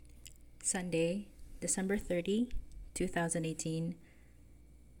Sunday, December 30, 2018,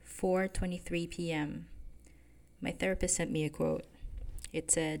 4:23 p.m. My therapist sent me a quote. It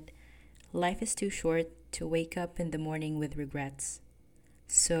said, "Life is too short to wake up in the morning with regrets.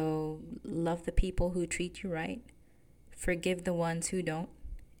 So love the people who treat you right, forgive the ones who don't,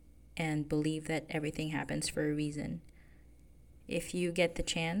 and believe that everything happens for a reason. If you get the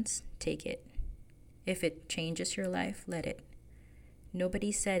chance, take it. If it changes your life, let it.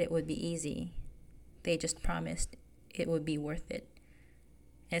 Nobody said it would be easy. They just promised it would be worth it."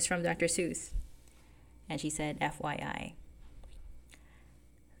 And it's from Dr. Seuss. And she said, FYI.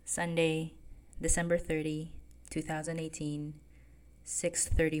 Sunday, December 30, 2018,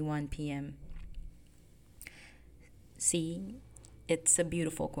 6:31 p.m. See, it's a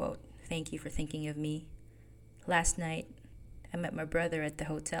beautiful quote. Thank you for thinking of me. Last night, I met my brother at the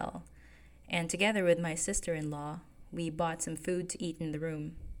hotel, and together with my sister-in-law, we bought some food to eat in the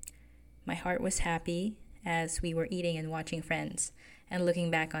room. My heart was happy as we were eating and watching Friends and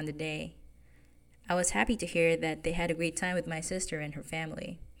looking back on the day. I was happy to hear that they had a great time with my sister and her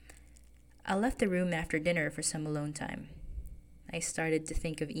family. I left the room after dinner for some alone time. I started to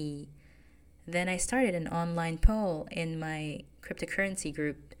think of E. Then I started an online poll in my cryptocurrency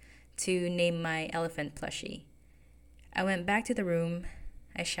group to name my elephant plushie. I went back to the room,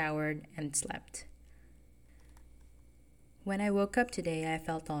 I showered, and slept. When I woke up today, I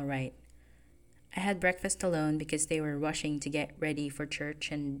felt all right. I had breakfast alone because they were rushing to get ready for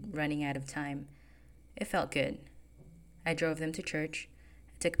church and running out of time. It felt good. I drove them to church,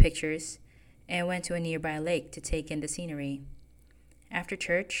 took pictures, and went to a nearby lake to take in the scenery. After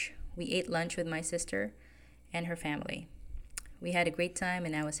church, we ate lunch with my sister and her family. We had a great time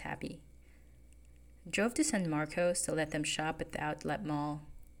and I was happy. Drove to San Marcos to let them shop at the outlet mall.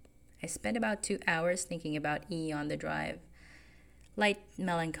 I spent about 2 hours thinking about E on the drive. Light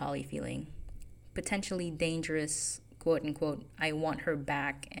melancholy feeling. Potentially dangerous, quote unquote, I want her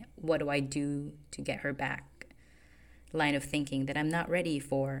back. What do I do to get her back? Line of thinking that I'm not ready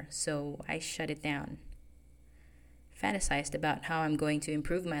for, so I shut it down. Fantasized about how I'm going to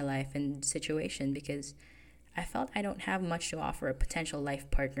improve my life and situation because I felt I don't have much to offer a potential life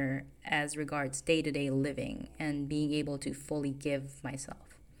partner as regards day-to-day living and being able to fully give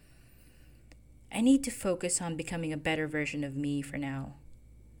myself. I need to focus on becoming a better version of me for now.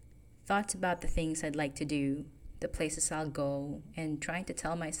 Thoughts about the things I'd like to do, the places I'll go, and trying to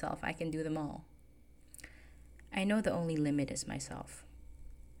tell myself I can do them all. I know the only limit is myself.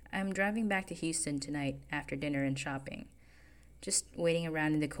 I'm driving back to Houston tonight after dinner and shopping. Just waiting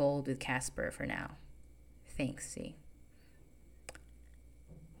around in the cold with Casper for now. Thanks, C.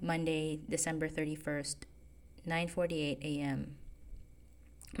 Monday, December 31st, 9:48 a.m.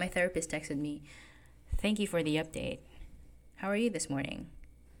 My therapist texted me, "Thank you for the update. How are you this morning?"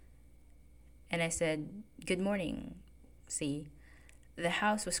 And I said, "Good morning, C. The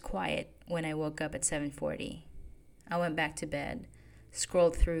house was quiet when I woke up at 7:40. I went back to bed,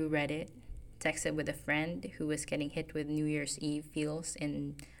 scrolled through Reddit, texted with a friend who was getting hit with New Year's Eve feels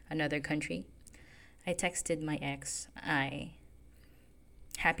in another country. I texted my ex,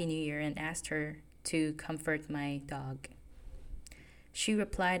 Happy New Year, and asked her to comfort my dog. She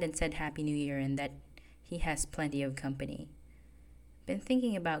replied and said Happy New Year and that he has plenty of company. Been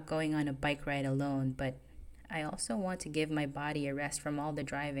thinking about going on a bike ride alone, but I also want to give my body a rest from all the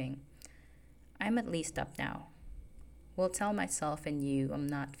driving. I'm at least up now. Will tell myself and you I'm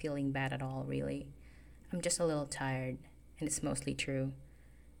not feeling bad at all, really. I'm just a little tired, and it's mostly true.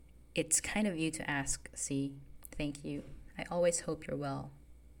 It's kind of you to ask, C. Thank you. I always hope you're well."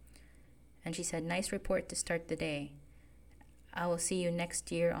 And she said, "Nice report to start the day. I will see you next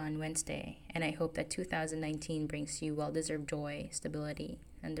year on Wednesday, and I hope that 2019 brings you well-deserved joy, stability,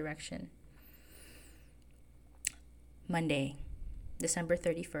 and direction." Monday, December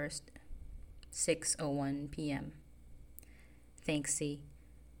 31st, 6:01 p.m. Thanks, C.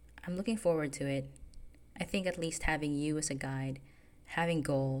 I'm looking forward to it. I think at least having you as a guide, having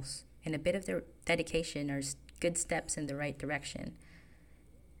goals, and a bit of the dedication are good steps in the right direction.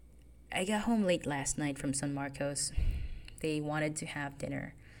 I got home late last night from San Marcos. They wanted to have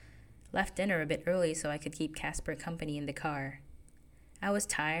dinner. Left dinner a bit early so I could keep Casper company in the car. I was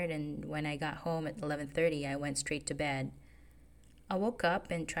tired, and when I got home at 11:30, I went straight to bed. I woke up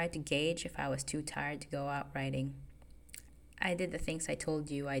and tried to gauge if I was too tired to go out riding. I did the things I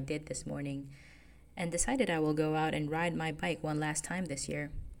told you I did this morning and decided I will go out and ride my bike one last time this year.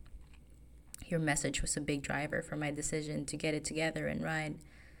 Your message was a big driver for my decision to get it together and ride.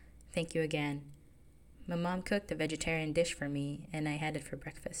 Thank you again. My mom cooked a vegetarian dish for me, and I had it for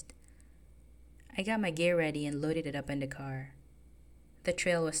breakfast. I got my gear ready and loaded it up in the car. The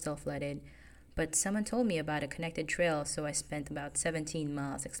trail was still flooded, but someone told me about a connected trail, so I spent about 17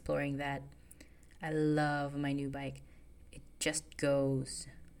 miles exploring that. I love my new bike. It just goes.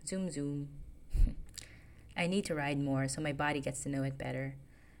 Zoom, zoom. I need to ride more so my body gets to know it better.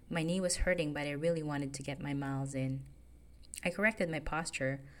 My knee was hurting, but I really wanted to get my miles in. I corrected my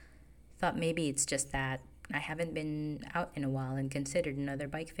posture, thought maybe it's just that. I haven't been out in a while and considered another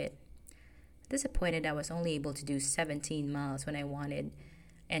bike fit. Disappointed I was only able to do 17 miles when I wanted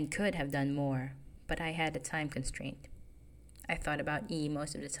and could have done more, but I had a time constraint. I thought about E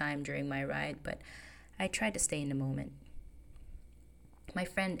most of the time during my ride, but I tried to stay in the moment. My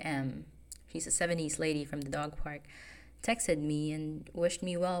friend M, she's a 70s lady from the dog park, texted me and wished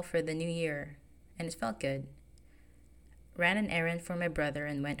me well for the new year, and it felt good. Ran an errand for my brother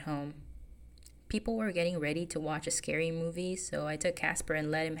and went home. People were getting ready to watch a scary movie, so I took Casper and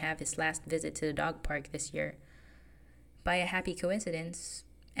let him have his last visit to the dog park this year. By a happy coincidence,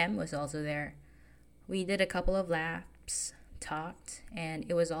 M was also there. We did a couple of laps, talked, and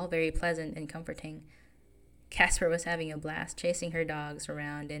it was all very pleasant and comforting. Casper was having a blast chasing her dogs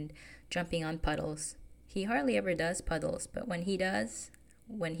around and jumping on puddles. He hardly ever does puddles, but when he does,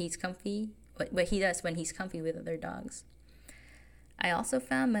 when he's comfy with other dogs. I also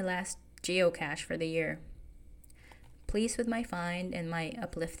found my last geocache for the year. Pleased with my find and my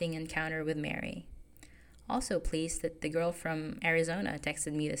uplifting encounter with Mary. Also pleased that the girl from Arizona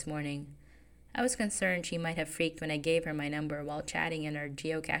texted me this morning. I was concerned she might have freaked when I gave her my number while chatting in our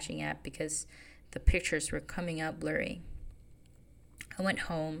geocaching app because the pictures were coming out blurry. I went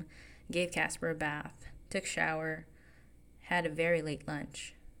home, gave Casper a bath, took a shower, had a very late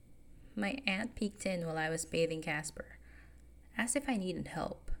lunch. My aunt peeked in while I was bathing Casper, asked if I needed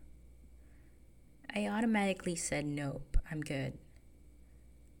help. I automatically said nope, I'm good.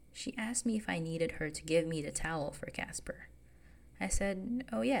 She asked me if I needed her to give me the towel for Casper. I said,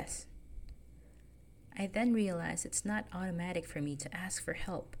 oh yes. I then realized it's not automatic for me to ask for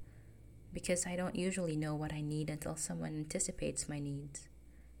help because I don't usually know what I need until someone anticipates my needs.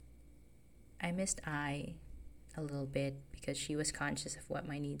 I missed I a little bit because she was conscious of what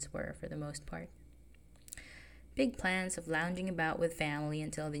my needs were for the most part. Big plans of lounging about with family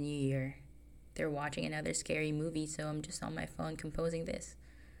until the new year. They're watching another scary movie, so I'm just on my phone composing this.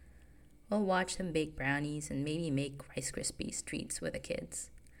 We'll watch them bake brownies and maybe make Rice Krispies treats with the kids.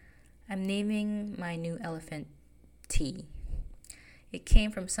 I'm naming my new elephant T. It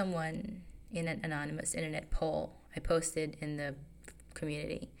came from someone in an anonymous internet poll I posted in the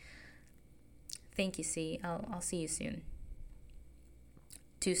community. Thank you, C. I'll see you soon.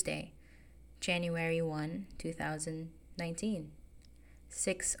 Tuesday, January 1, 2019,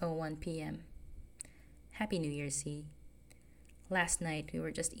 6:01 p.m. Happy New Year, C. Last night we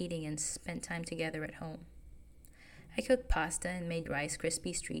were just eating and spent time together at home. I cooked pasta and made Rice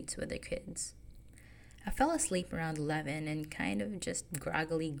Krispies treats with the kids. I fell asleep around 11 and kind of just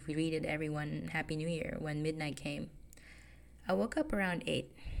groggily greeted everyone Happy New Year when midnight came. I woke up around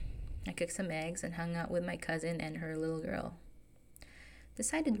 8. I cooked some eggs and hung out with my cousin and her little girl.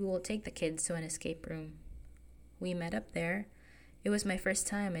 Decided we will take the kids to an escape room. We met up there. It was my first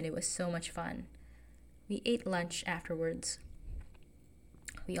time and it was so much fun. We ate lunch afterwards.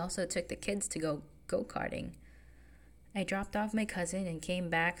 We also took the kids to go go-karting. I dropped off my cousin and came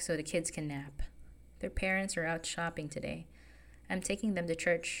back so the kids can nap. Their parents are out shopping today. I'm taking them to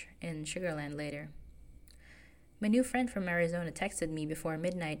church in Sugar Land later. My new friend from Arizona texted me before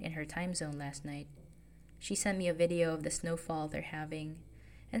midnight in her time zone last night. She sent me a video of the snowfall they're having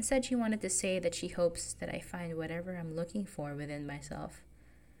and said she wanted to say that she hopes that I find whatever I'm looking for within myself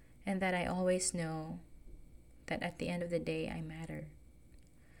and that I always know that at the end of the day I matter.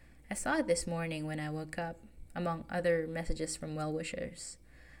 I saw it this morning when I woke up, among other messages from well-wishers,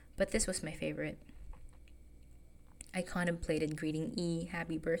 but this was my favorite. I contemplated greeting E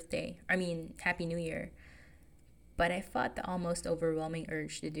Happy New Year, but I fought the almost overwhelming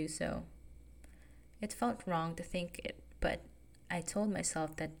urge to do so. It felt wrong to think it, but I told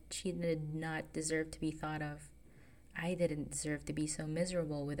myself that she did not deserve to be thought of. I didn't deserve to be so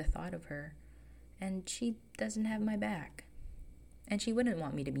miserable with the thought of her, and she doesn't have my back. And she wouldn't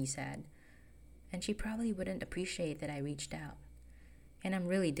want me to be sad, and she probably wouldn't appreciate that I reached out. And I'm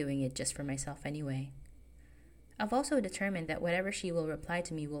really doing it just for myself anyway. I've also determined that whatever she will reply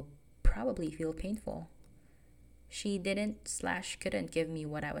to me will probably feel painful. She didn't/couldn't give me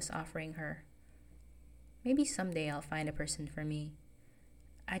what I was offering her. Maybe someday I'll find a person for me.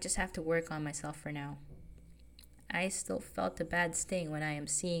 I just have to work on myself for now. I still felt a bad sting when I am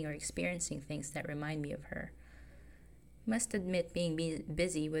seeing or experiencing things that remind me of her. Must admit being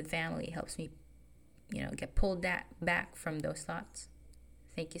busy with family helps me, get pulled back from those thoughts.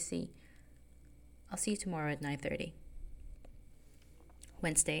 Thank you, C. I'll see you tomorrow at 9:30.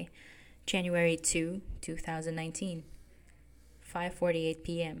 Wednesday, January 2, 2019, 5:48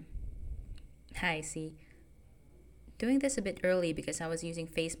 p.m. Hi, C. Doing this a bit early because I was using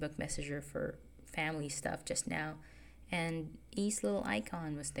Facebook Messenger for family stuff just now, and E's little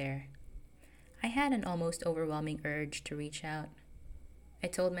icon was there. I had an almost overwhelming urge to reach out. I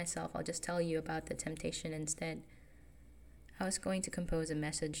told myself I'll just tell you about the temptation instead. I was going to compose a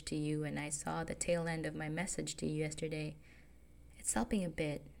message to you, and I saw the tail end of my message to you yesterday. It's helping a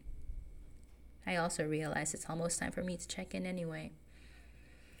bit. I also realized it's almost time for me to check in anyway.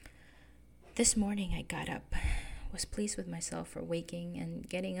 This morning I got up, was pleased with myself for waking and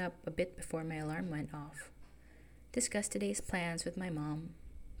getting up a bit before my alarm went off. Discussed today's plans with my mom,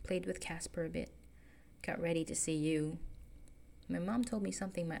 played with Casper a bit, got ready to see you. My mom told me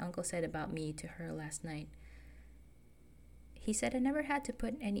something my uncle said about me to her last night. He said I never had to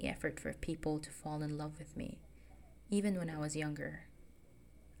put any effort for people to fall in love with me, even when I was younger.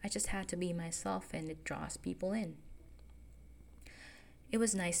 I just had to be myself, and it draws people in. It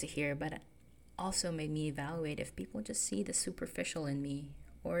was nice to hear, but it also made me evaluate if people just see the superficial in me,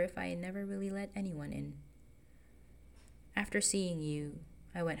 or if I never really let anyone in. After seeing you,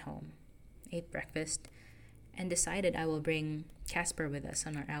 I went home, ate breakfast, and decided I will bring Casper with us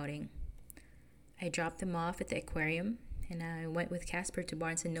on our outing. I dropped him off at the aquarium, and I went with Casper to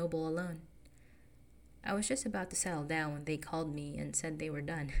Barnes & Noble alone. I was just about to settle down when they called me and said they were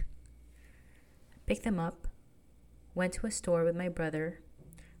done. I picked them up, went to a store with my brother,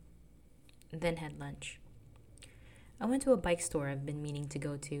 then had lunch. I went to a bike store I've been meaning to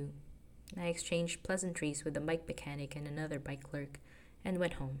go to. I exchanged pleasantries with a bike mechanic and another bike clerk, and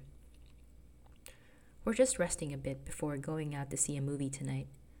went home. We're just resting a bit before going out to see a movie tonight.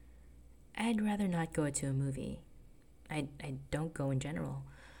 I'd rather not go to a movie. I don't go in general,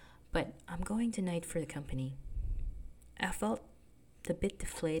 but I'm going tonight for the company. I felt a bit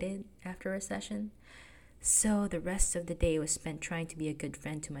deflated after a session, so the rest of the day was spent trying to be a good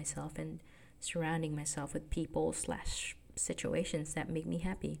friend to myself and surrounding myself with people/situations that make me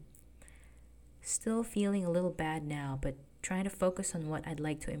happy. Still feeling a little bad now, but trying to focus on what I'd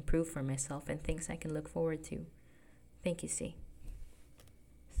like to improve for myself and things I can look forward to. Thank you, C.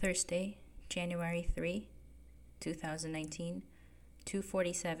 Thursday, January 3, 2019,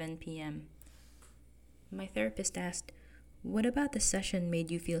 2:47 p.m. My therapist asked, "What about the session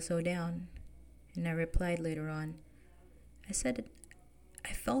made you feel so down?" And I replied later on. I said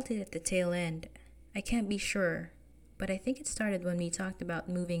I felt it at the tail end. I can't be sure, but I think it started when we talked about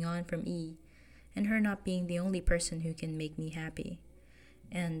moving on from E and her not being the only person who can make me happy,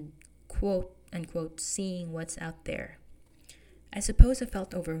 and quote unquote seeing what's out there. I suppose I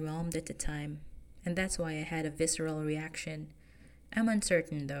felt overwhelmed at the time, and that's why I had a visceral reaction. I'm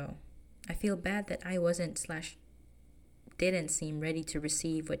uncertain though. I feel bad that I wasn't/didn't seem ready to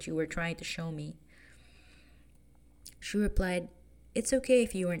receive what you were trying to show me. She replied, "It's okay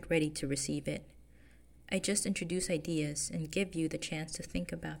if you weren't ready to receive it. I just introduce ideas and give you the chance to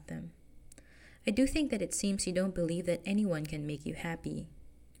think about them. I do think that it seems you don't believe that anyone can make you happy,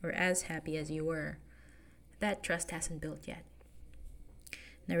 or as happy as you were. That trust hasn't built yet."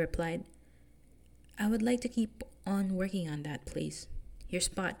 And I replied, "I would like to keep on working on that, please. You're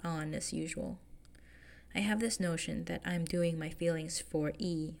spot on as usual. I have this notion that I'm doing my feelings for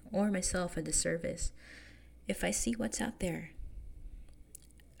E or myself a disservice if I see what's out there."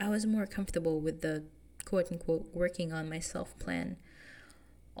 I was more comfortable with the quote-unquote working on myself plan,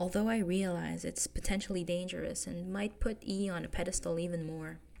 although I realize it's potentially dangerous and might put E on a pedestal even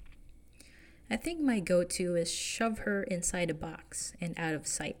more. I think my go-to is shove her inside a box and out of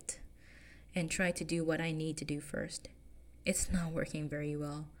sight, and try to do what I need to do first. It's not working very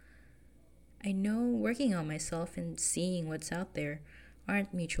well. I know working on myself and seeing what's out there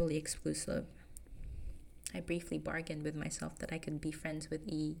aren't mutually exclusive. I briefly bargained with myself that I could be friends with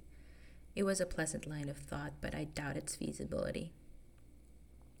E. It was a pleasant line of thought, but I doubt its feasibility.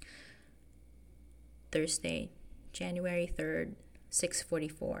 Thursday, January 3rd,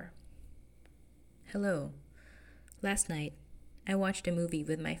 6:44. Hello. Last night, I watched a movie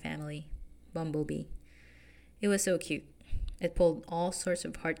with my family, Bumblebee. It was so cute. It pulled all sorts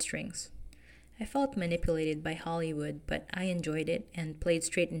of heartstrings. I felt manipulated by Hollywood, but I enjoyed it and played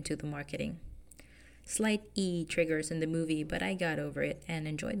straight into the marketing. Slight E triggers in the movie, but I got over it and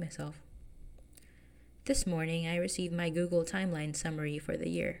enjoyed myself. This morning, I received my Google timeline summary for the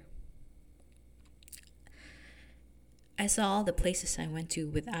year. I saw all the places I went to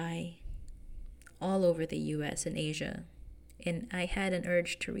with I, all over the US and Asia, and I had an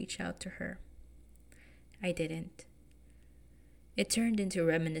urge to reach out to her. I didn't. It turned into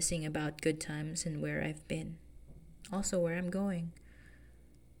reminiscing about good times and where I've been, also where I'm going.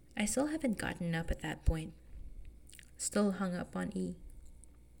 I still haven't gotten up at that point, still hung up on E.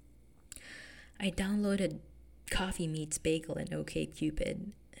 I downloaded Coffee Meets Bagel and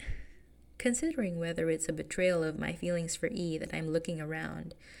OkCupid, considering whether it's a betrayal of my feelings for E that I'm looking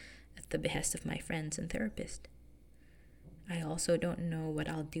around at the behest of my friends and therapist. I also don't know what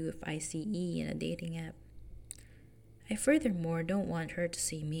I'll do if I see E in a dating app. I furthermore don't want her to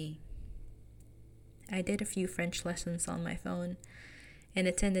see me. I did a few French lessons on my phone and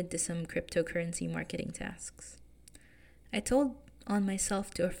attended to some cryptocurrency marketing tasks. I told on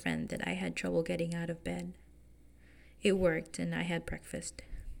myself to a friend that I had trouble getting out of bed. It worked and I had breakfast.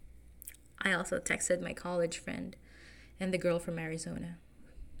 I also texted my college friend and the girl from Arizona.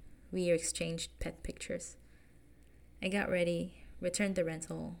 We exchanged pet pictures. I got ready, returned the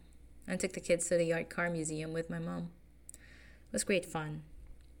rental, and took the kids to the Art Car Museum with my mom. It was great fun.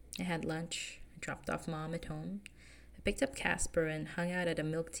 I had lunch, I dropped off mom at home, I picked up Casper and hung out at a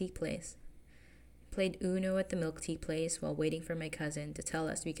milk tea place. I played Uno at the milk tea place while waiting for my cousin to tell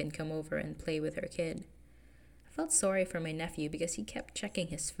us we can come over and play with her kid. I felt sorry for my nephew because he kept checking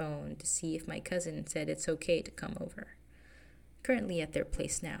his phone to see if my cousin said it's okay to come over. Currently at their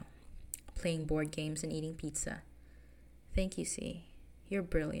place now, playing board games and eating pizza. Thank you, C. You're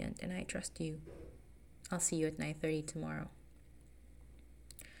brilliant and I trust you. I'll see you at 9:30 tomorrow.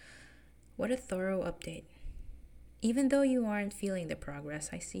 What a thorough update. Even though you aren't feeling the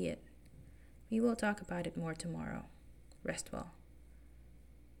progress, I see it. We will talk about it more tomorrow. Rest well.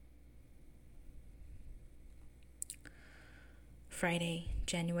 Friday,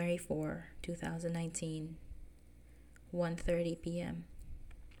 January 4, 2019, 1:30 p.m.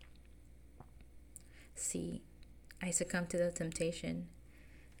 C. I succumbed to the temptation.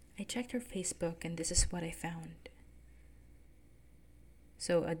 I checked her Facebook and this is what I found.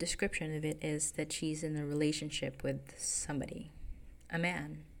 So a description of it is that she's in a relationship with somebody. A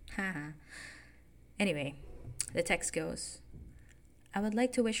man. Haha. Anyway, the text goes, I would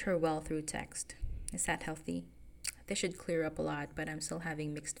like to wish her well through text. Is that healthy? This should clear up a lot, but I'm still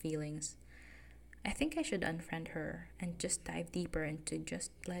having mixed feelings. I think I should unfriend her and just dive deeper into just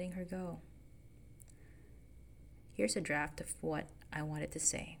letting her go. Here's a draft of what I wanted to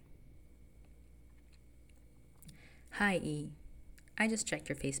say. Hi, E. I just checked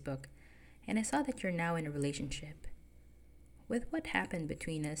your Facebook, and I saw that you're now in a relationship. With what happened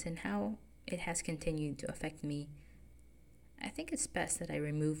between us and how it has continued to affect me, I think it's best that I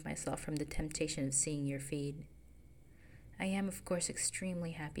remove myself from the temptation of seeing your feed. I am, of course,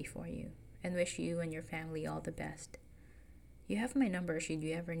 extremely happy for you, and wish you and your family all the best. You have my number should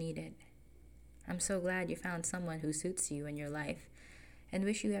you ever need it. I'm so glad you found someone who suits you and your life, and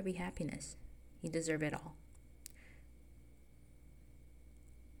wish you every happiness. You deserve it all.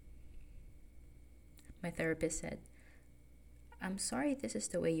 My therapist said, I'm sorry this is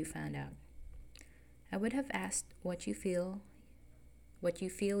the way you found out. I would have asked what you feel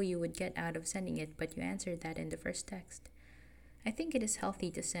you would get out of sending it, but you answered that in the first text. I think it is healthy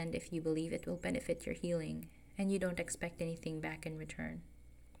to send if you believe it will benefit your healing and you don't expect anything back in return.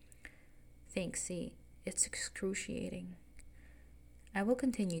 Thanks, C. It's excruciating. I will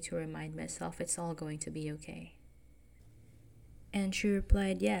continue to remind myself it's all going to be okay. And she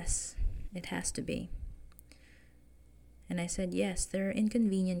replied, yes, it has to be. And I said, yes, there are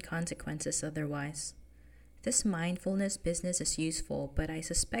inconvenient consequences otherwise. This mindfulness business is useful, but I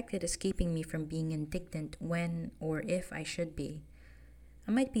suspect it is keeping me from being indignant when or if I should be.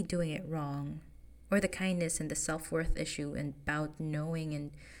 I might be doing it wrong, or the kindness and the self-worth issue about knowing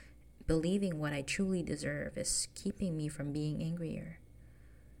and believing what I truly deserve is keeping me from being angrier.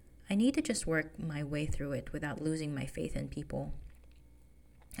 I need to just work my way through it without losing my faith in people.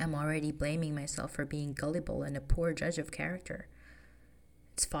 I'm already blaming myself for being gullible and a poor judge of character.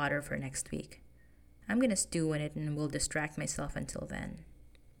 It's fodder for next week. I'm gonna stew in it and will distract myself until then.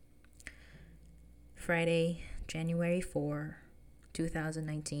 Friday, January 4,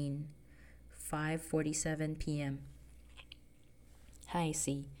 2019, 5:47 p.m. Hi,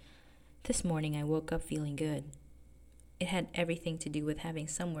 C. This morning I woke up feeling good. It had everything to do with having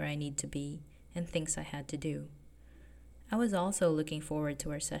somewhere I need to be and things I had to do. I was also looking forward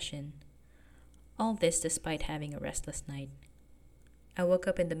to our session. All this despite having a restless night. I woke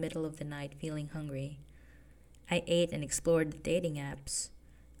up in the middle of the night feeling hungry. I ate and explored the dating apps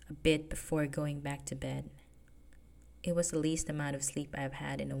a bit before going back to bed. It was the least amount of sleep I've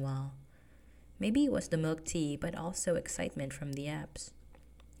had in a while. Maybe it was the milk tea, but also excitement from the apps.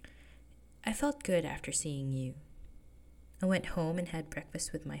 I felt good after seeing you. I went home and had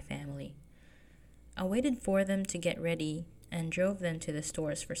breakfast with my family. I waited for them to get ready and drove them to the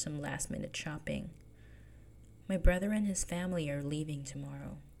stores for some last-minute shopping. My brother and his family are leaving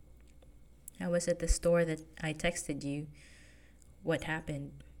tomorrow. I was at the store that I texted you what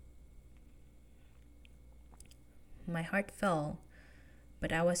happened. My heart fell,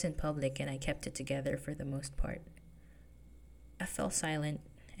 but I was in public and I kept it together for the most part. I fell silent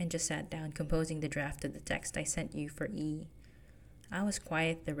and just sat down composing the draft of the text I sent you for E. I was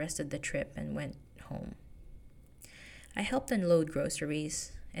quiet the rest of the trip and went home. I helped unload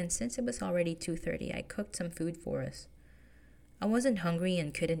groceries, and since it was already 2:30, I cooked some food for us. I wasn't hungry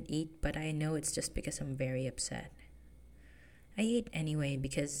and couldn't eat, but I know it's just because I'm very upset. I ate anyway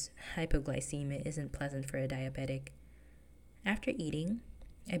because hypoglycemia isn't pleasant for a diabetic. After eating,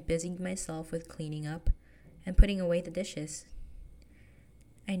 I busied myself with cleaning up and putting away the dishes.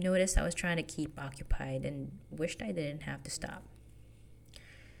 I noticed I was trying to keep occupied and wished I didn't have to stop.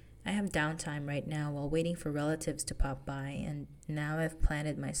 I have downtime right now while waiting for relatives to pop by, and now I've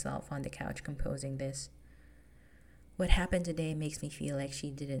planted myself on the couch composing this. What happened today makes me feel like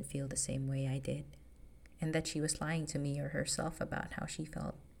she didn't feel the same way I did, and that she was lying to me or herself about how she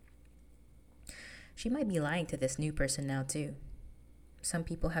felt. She might be lying to this new person now too. Some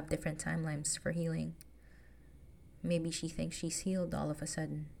people have different timelines for healing. Maybe she thinks she's healed all of a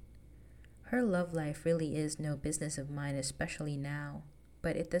sudden. Her love life really is no business of mine, especially now,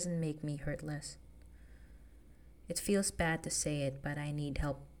 but it doesn't make me hurt less. It feels bad to say it, but I need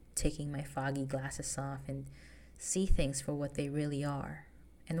help taking my foggy glasses off and see things for what they really are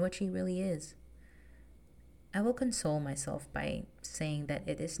and what she really is. I will console myself by saying that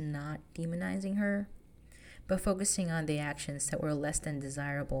it is not demonizing her, but focusing on the actions that were less than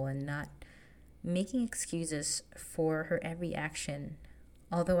desirable and not making excuses for her every action,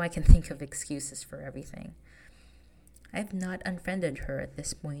 although I can think of excuses for everything. I've not unfriended her at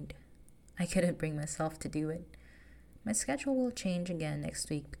this point. I couldn't bring myself to do it. My schedule will change again next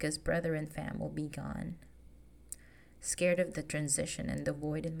week because brother and fam will be gone. Scared of the transition and the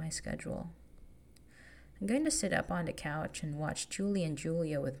void in my schedule. I'm going to sit up on the couch and watch Julie and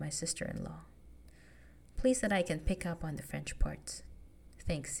Julia with my sister-in-law. Pleased that I can pick up on the French parts.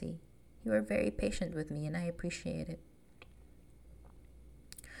 Thanks, C. You are very patient with me and I appreciate it.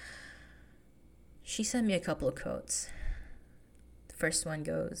 She sent me a couple of quotes. The first one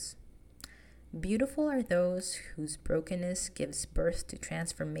goes, "Beautiful are those whose brokenness gives birth to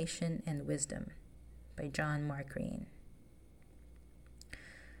transformation and wisdom," by John Mark Green.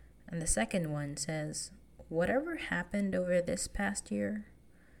 And the second one says, "Whatever happened over this past year,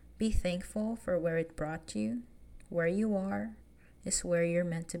 be thankful for where it brought you. Where you are is where you're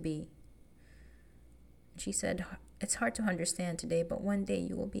meant to be." She said, "It's hard to understand today, but one day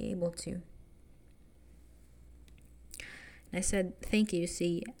you will be able to." And I said, "Thank you,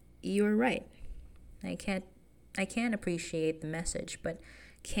 see, you're right. I can't appreciate the message, but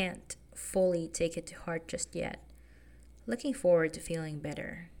can't fully take it to heart just yet. Looking forward to feeling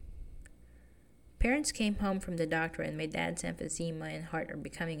better. Parents came home from the doctor and my dad's emphysema and heart are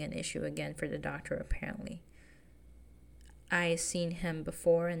becoming an issue again for the doctor apparently. I seen him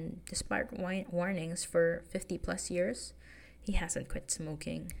before and despite warnings for 50 plus years, he hasn't quit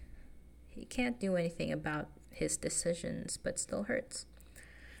smoking. He can't do anything about his decisions, but still hurts.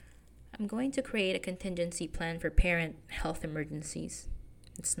 I'm going to create a contingency plan for parent health emergencies.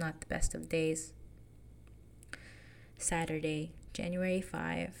 It's not the best of days." Saturday, January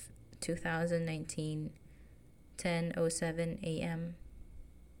 5, 2019, 10:07 a.m.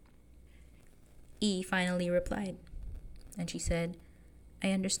 E finally replied, and she said,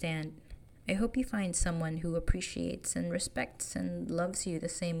 "I understand. I hope you find someone who appreciates and respects and loves you the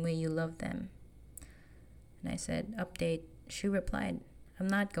same way you love them." And I said, "Update." She replied, "I'm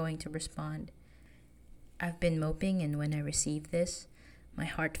not going to respond. I've been moping, and when I received this, my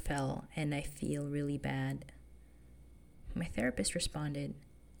heart fell and I feel really bad." My therapist responded,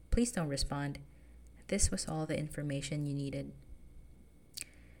 "Please don't respond. This was all the information you needed."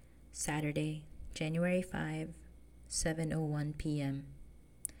 Saturday, January 5, 7:01 p.m.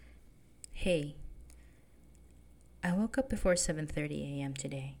 Hey, I woke up before 7:30 a.m.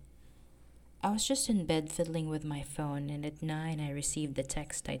 today. I was just in bed fiddling with my phone, and at 9 I received the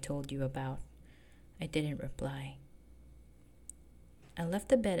text I told you about. I didn't reply. I left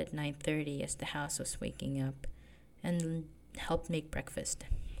the bed at 9:30 as the house was waking up and helped make breakfast.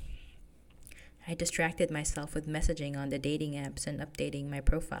 I distracted myself with messaging on the dating apps and updating my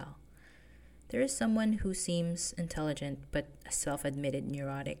profile. There is someone who seems intelligent but self-admitted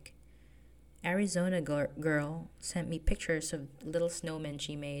neurotic. Arizona girl sent me pictures of little snowmen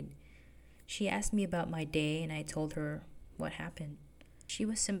she made. She asked me about my day and I told her what happened. She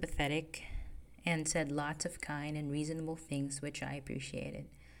was sympathetic and said lots of kind and reasonable things which I appreciated.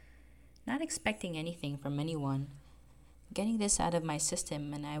 Not expecting anything from anyone, getting this out of my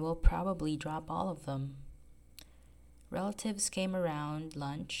system, and I will probably drop all of them. Relatives came around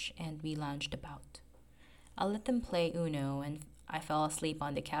lunch and we lounged about. I let them play Uno and I fell asleep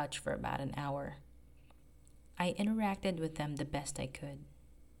on the couch for about an hour. I interacted with them the best I could.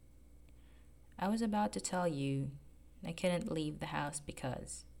 I was about to tell you I couldn't leave the house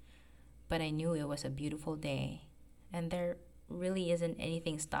but I knew it was a beautiful day, and there really isn't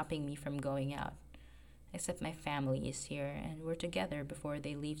anything stopping me from going out, except my family is here and we're together before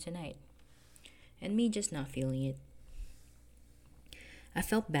they leave tonight, and me just not feeling it. I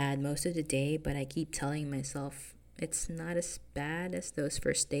felt bad most of the day, but I keep telling myself it's not as bad as those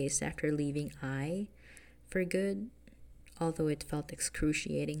first days after leaving I for good, although it felt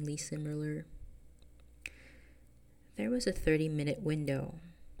excruciatingly similar. There was a 30-minute window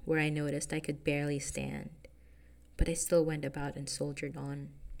where I noticed I could barely stand, but I still went about and soldiered on.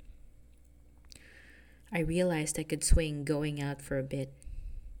 I realized I could swing going out for a bit.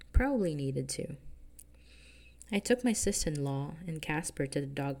 Probably needed to. I took my sister-in-law and Casper to the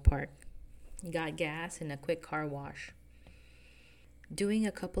dog park, got gas and a quick car wash. Doing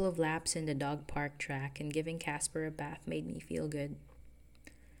a couple of laps in the dog park track and giving Casper a bath made me feel good.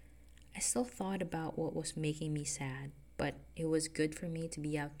 I still thought about what was making me sad, but it was good for me to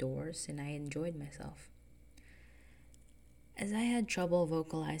be outdoors and I enjoyed myself. As I had trouble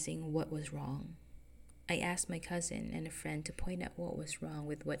vocalizing what was wrong, I asked my cousin and a friend to point out what was wrong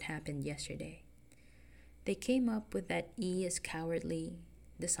with what happened yesterday. They came up with that E is cowardly,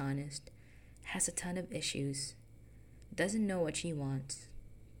 dishonest, has a ton of issues, doesn't know what she wants,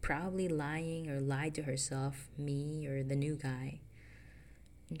 probably lying or lied to herself, me, or the new guy.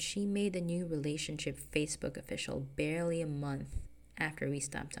 And she made the new relationship Facebook official barely a month after we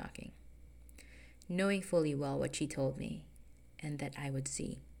stopped talking, knowing fully well what she told me and that I would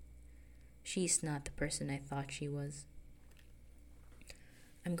see. She's not the person I thought she was.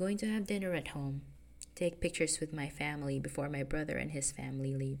 I'm going to have dinner at home, take pictures with my family before my brother and his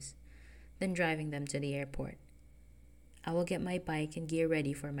family leaves, then driving them to the airport. I will get my bike and gear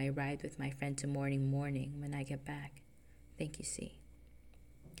ready for my ride with my friend tomorrow morning when I get back. Thank you, C.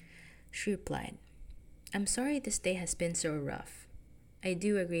 She replied, I'm sorry this day has been so rough. I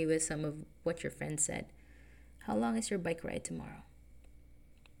do agree with some of what your friend said. How long is your bike ride tomorrow?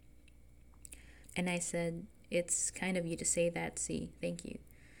 And I said, it's kind of you to say that, C. Thank you.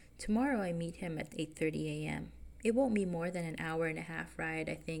 Tomorrow I meet him at 8:30 a.m. It won't be more than an hour and a half ride,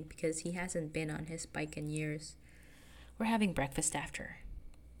 I think, because he hasn't been on his bike in years. We're having breakfast after.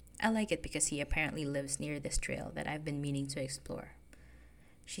 I like it because he apparently lives near this trail that I've been meaning to explore.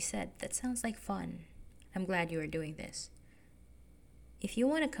 She said, that sounds like fun. I'm glad you are doing this. If you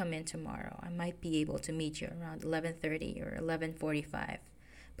want to come in tomorrow, I might be able to meet you around 11:30 or 11:45,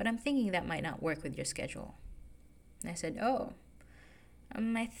 but I'm thinking that might not work with your schedule. I said,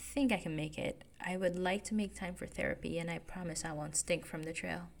 I think I can make it. I would like to make time for therapy, and I promise I won't stink from the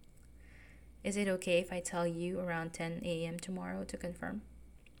trail. Is it okay if I tell you around 10 a.m. tomorrow to confirm?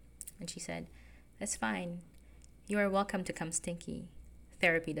 And she said, that's fine. You are welcome to come stinky.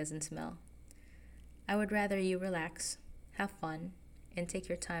 Therapy doesn't smell. I would rather you relax, have fun, and take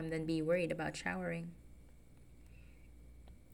your time than be worried about showering.